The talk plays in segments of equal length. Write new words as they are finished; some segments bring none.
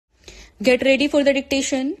Get ready for the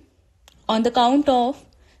dictation. On the count of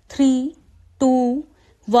 3, 2,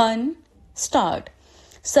 1, start.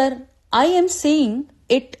 Sir, I am saying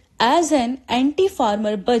it as an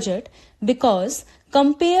anti-farmer budget because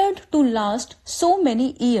compared to last so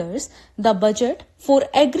many years, the budget for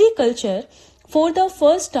agriculture for the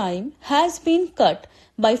first time has been cut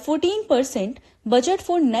by 14%. Budget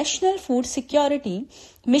for National Food Security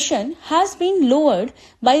Mission has been lowered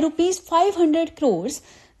by rupees 500 crores.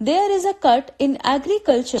 There is a cut in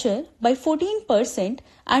agriculture by 14%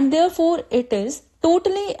 and therefore it is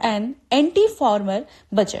totally an anti-farmer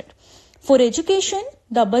budget. For education,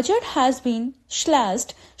 the budget has been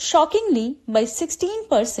slashed shockingly by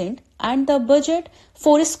 16% and the budget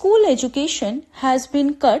for school education has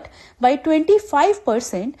been cut by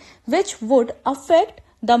 25%, which would affect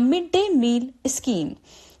the midday meal scheme.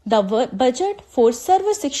 The budget for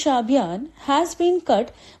Sarva Shiksha Abhiyan has been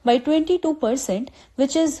cut by 22%,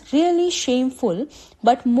 which is really shameful.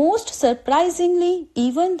 But most surprisingly,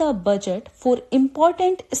 even the budget for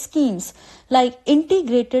important schemes like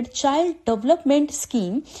Integrated Child Development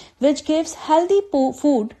Scheme, which gives healthy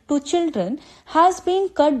food to children, has been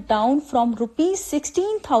cut down from rupees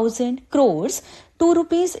 16,000 crores to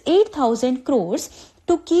rupees 8,000 crores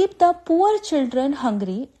to keep the poor children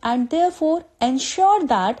hungry and therefore ensure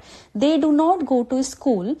that they do not go to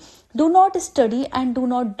school, do not study and do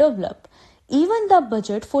not develop. Even the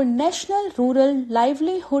budget for National Rural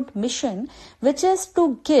Livelihood Mission, which is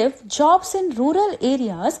to give jobs in rural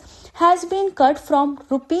areas, has been cut from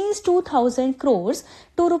rupees 2,000 crores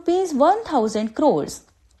to rupees 1,000 crores.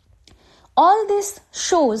 All this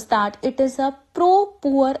shows that it is a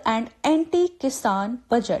pro-poor and anti-Kisan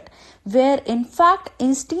budget, where in fact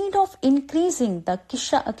instead of increasing the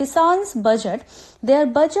Kisan's budget, their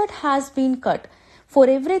budget has been cut. For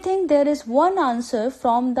everything there is one answer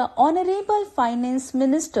from the Honorable Finance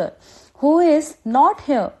Minister, who is not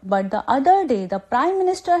here, but the other day the Prime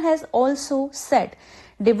Minister has also said,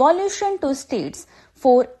 devolution to states.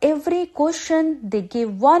 For every question, they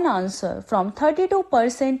give one answer. From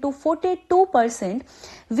 32% to 42%,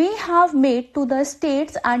 we have made to the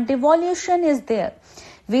states and devolution is there.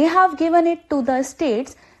 We have given it to the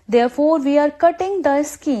states. Therefore, we are cutting the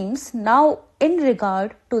schemes. Now, in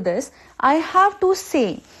regard to this, I have to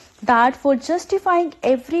say that for justifying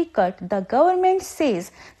every cut, the government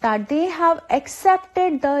says that they have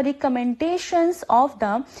accepted the recommendations of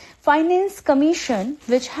the Finance Commission,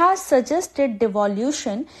 which has suggested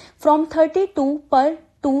devolution from 32%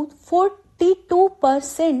 to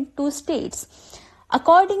 42% to states.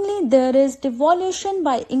 Accordingly, there is devolution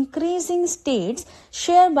by increasing states'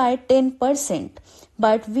 share by 10%.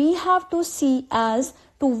 But we have to see as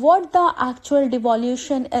to what the actual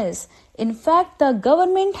devolution is. In fact, the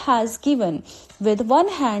government has given with one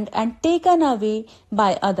hand and taken away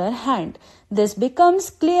by other hand. This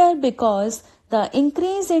becomes clear because the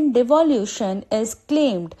increase in devolution is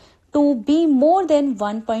claimed to be more than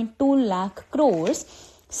 1.2 lakh crores.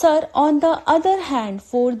 Sir, on the other hand,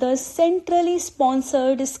 for the centrally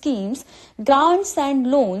sponsored schemes, grants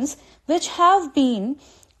and loans which have been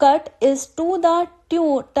cut is to the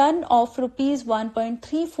tune of rupees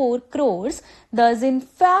 1.34 crores. Thus, in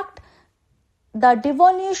fact, the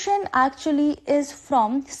devolution actually is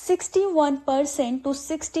from 61% to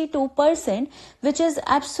 62%, which is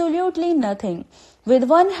absolutely nothing. With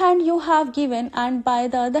one hand you have given and by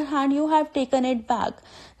the other hand you have taken it back.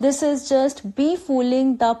 This is just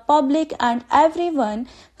befooling the public and everyone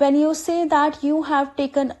when you say that you have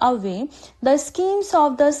taken away the schemes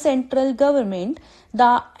of the central government.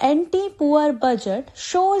 The anti-poor budget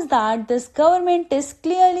shows that this government is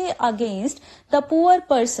clearly against the poor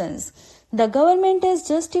persons. The government is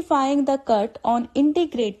justifying the cut on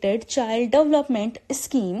Integrated Child Development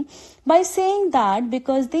Scheme by saying that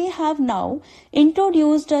because they have now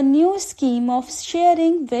introduced a new scheme of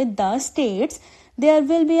sharing with the states, there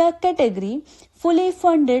will be a category fully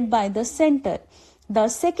funded by the center. The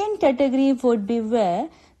second category would be where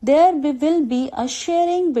there will be a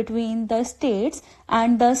sharing between the states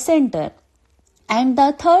and the center. And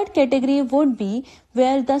the third category would be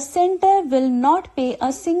where the center will not pay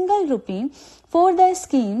a single rupee for the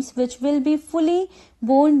schemes which will be fully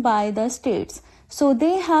borne by the states. So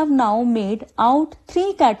they have now made out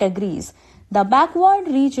three categories. The Backward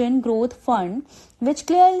Region Growth Fund, which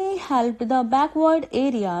clearly helped the backward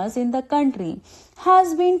areas in the country,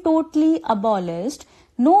 has been totally abolished.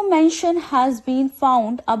 No mention has been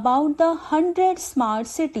found about the 100 smart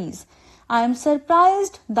cities. I am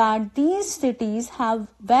surprised that these cities have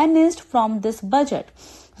vanished from this budget.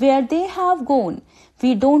 Where they have gone,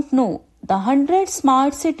 we don't know. The 100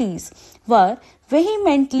 smart cities were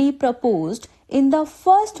vehemently proposed in the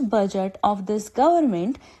first budget of this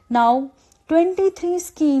government, now 23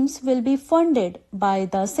 schemes will be funded by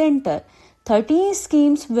the center. 13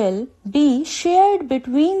 schemes will be shared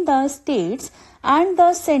between the states and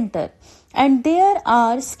the center, and there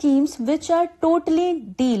are schemes which are totally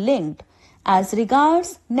de-linked. As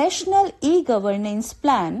regards National E-Governance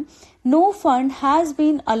Plan, no fund has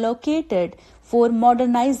been allocated for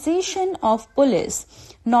modernization of police.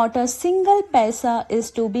 Not a single paisa is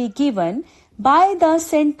to be given by the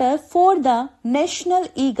center for the National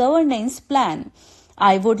E-Governance Plan.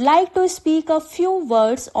 I would like to speak a few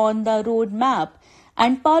words on the roadmap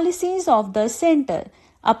and policies of the center.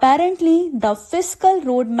 Apparently, the fiscal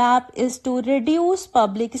roadmap is to reduce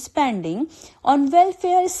public spending on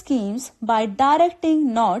welfare schemes by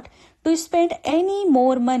directing not to spend any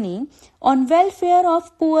more money on welfare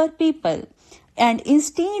of poor people and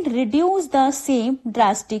instead reduce the same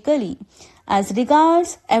drastically. As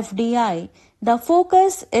regards FDI, the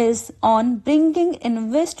focus is on bringing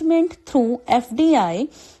investment through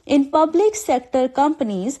FDI in public sector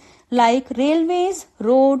companies like railways,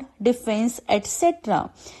 road, defense,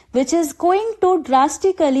 etc., which is going to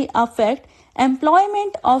drastically affect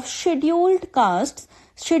employment of scheduled castes,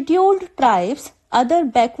 scheduled tribes, other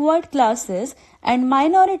backward classes and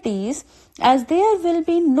minorities, as there will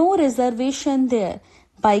be no reservation there.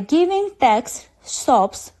 By giving tax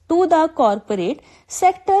sops to the corporate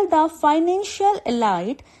sector, the financial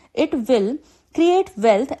elite, it will create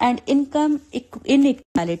wealth and income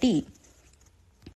inequality.